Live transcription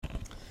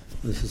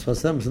This is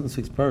Vasem in this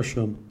week's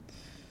Parsha,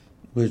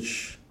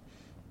 which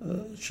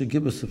should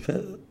give us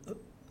a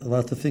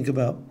lot to think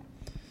about.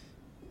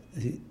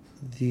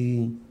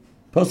 The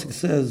Pasuk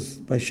says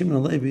by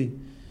Shimon Levi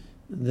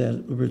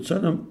that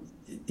Ubertzanim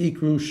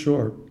Ikru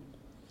Shor.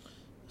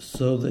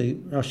 So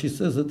Rashi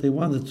says that they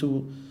wanted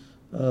to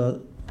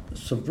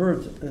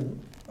subvert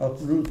and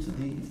uproot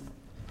the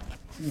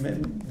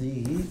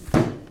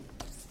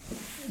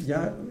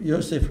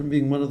Yosef from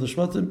being one of the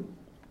Shvatim.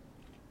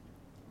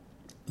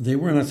 They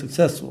were not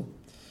successful.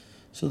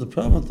 So the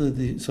problem that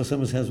the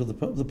Sosemus has with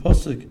the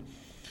Pasuk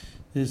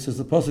is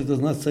the Pasuk does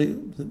not say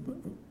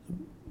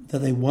that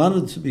they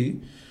wanted to be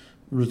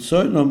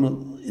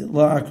Ritzonim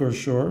La'ak or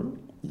Shor.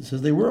 It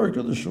says they were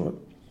to the shore.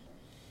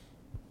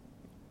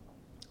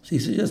 So he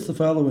suggests the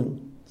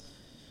following,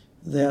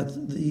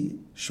 that the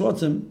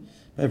Shvatim,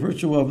 by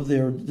virtue of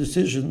their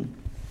decision,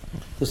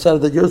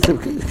 decided that Yosef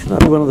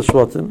cannot be one of the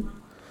Shvatim.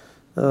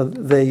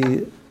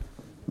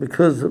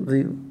 Because of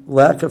the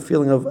lack of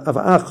feeling of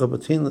acha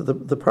between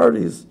the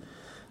parties,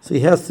 so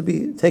he has to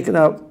be taken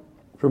out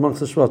from amongst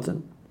the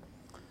Shvatim.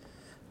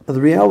 But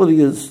the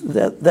reality is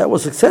that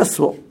was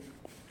successful.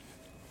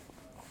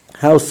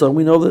 How so?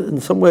 We know that in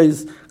some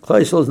ways,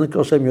 Klal Yisrael is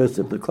Nikol Shem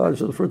Yosef, the Klal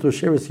Yisrael is referred to as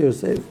Sheres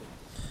Yosef.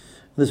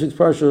 This week's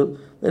Parsha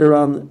later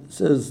on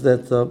says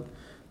that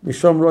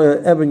Mishom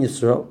Roya Eben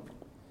Yisrael.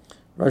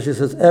 Rashi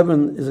says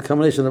Eben is a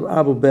combination of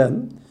Abu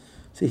Ben.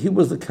 See, he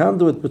was the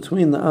conduit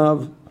between the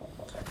Av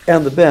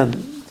and the Ben.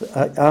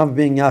 The Av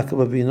being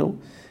Yaakov Avinu,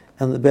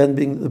 and the Ben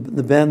being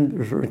the Ben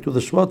referring to the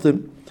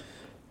Shvatim.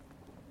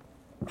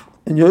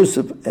 And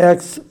Yosef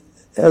acts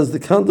as the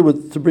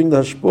conduit to bring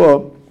the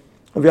Hashpah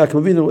of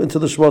Yaakov Avinu into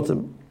the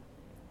Shvatim.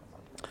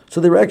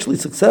 So they were actually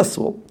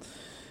successful.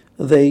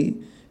 They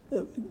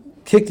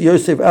kicked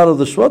Yosef out of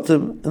the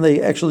Shvatim, and they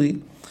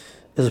actually,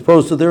 as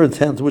opposed to their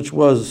intent, which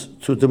was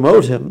to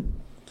demote him,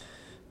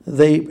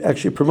 they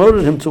actually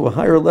promoted him to a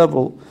higher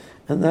level,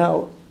 and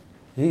now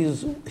he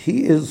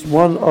is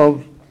one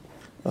of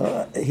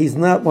he's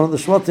not one of the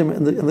Shvatim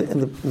in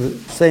the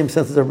same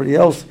sense as everybody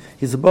else.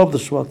 He's above the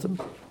Shvatim.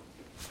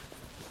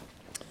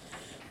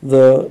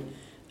 The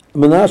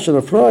Menashe and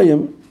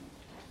Ephraim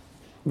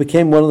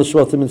became one of the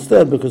Shvatim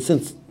instead, because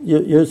since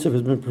Yosef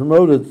has been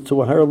promoted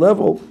to a higher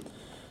level,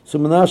 so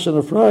Menashe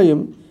and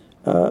Ephraim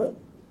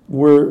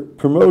were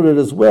promoted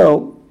as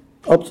well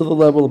up to the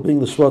level of being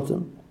the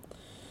Shvatim.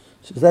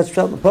 So that's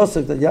found in the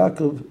pasuk that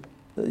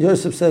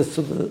Yosef says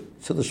to the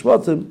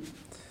Shvatim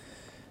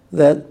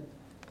that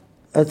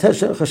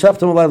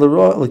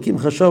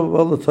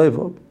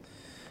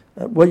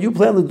what you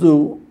plan to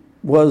do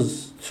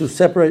was to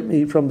separate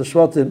me from the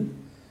Shvatim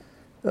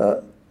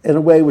in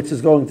a way which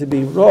is going to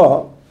be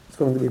raw. It's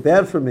going to be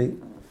bad for me.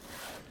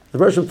 The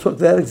version took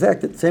that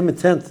exact same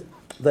intent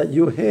that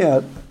you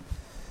had,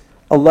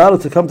 allowed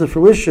it to come to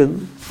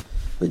fruition,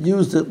 but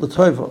used it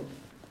l'toiva.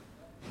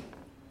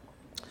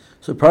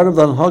 So part of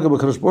the Hanhaga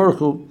b'Kadosh Baruch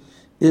Hu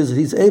is that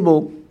he's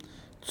able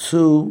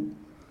to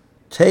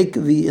take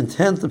the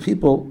intent of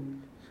people,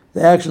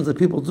 the actions that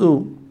people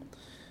do,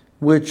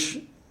 which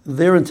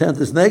their intent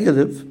is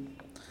negative,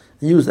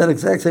 and use that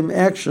exact same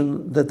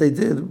action that they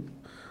did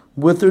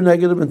with their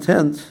negative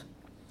intent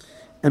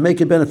and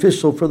make it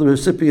beneficial for the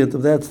recipient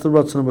of that's the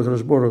Ratzon of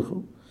HaKadosh Baruch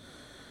Hu.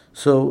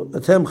 So,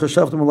 Atem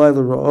chashavtem alay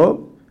l'ra'ah,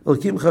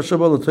 Elkim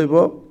chashava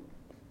l'toiva.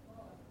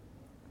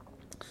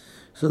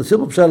 So the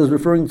simple pshat is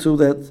referring to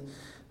that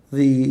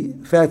the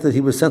fact that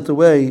he was sent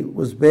away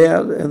was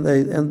bad, and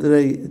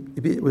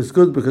it was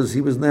good because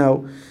he was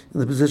now in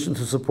the position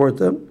to support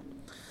them.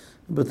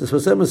 But the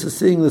Sosemus is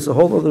seeing this a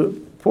whole other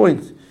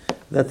point,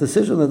 that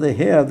decision that they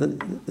had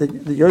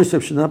that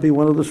Yosef should not be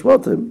one of the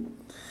Shvatim,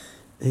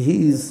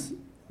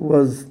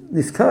 was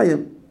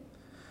Niskayim.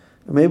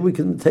 And maybe we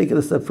can take it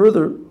a step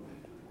further.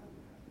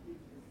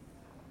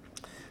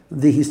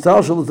 The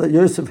histalshal that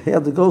Yosef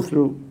had to go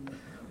through,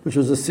 which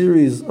was a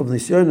series of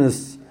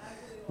nisyonis,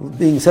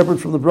 being separate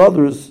from the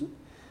brothers,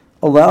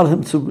 allowed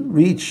him to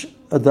reach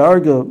a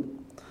darga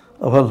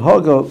of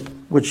Hanhaga,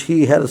 which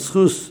he had a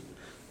schus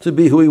to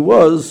be who he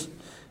was,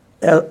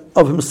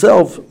 of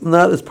himself,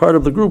 not as part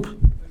of the group.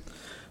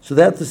 So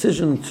that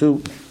decision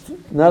to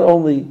not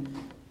only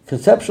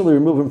conceptually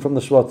remove him from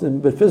the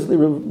Shvatim, but physically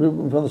remove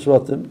him from the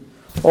Shvatim,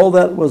 all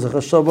that was a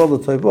chashava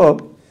l'toiva.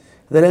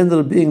 That ended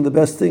up being the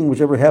best thing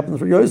which ever happened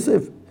for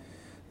Yosef.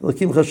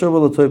 Lakim chashava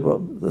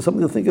l'toiva. There's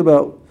something to think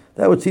about.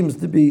 That what seems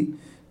to be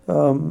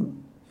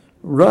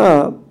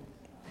Ra.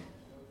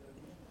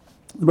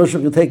 The Moshe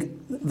can take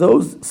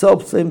those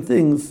self-same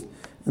things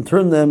and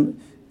turn them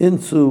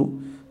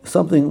into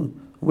something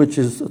which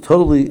is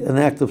totally an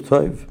act of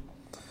toiv.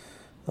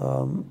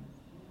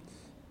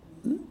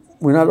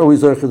 We're not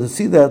always able to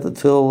see that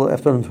until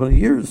after 120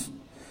 years,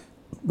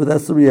 but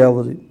that's the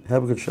reality.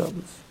 Have a good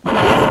Shabbos.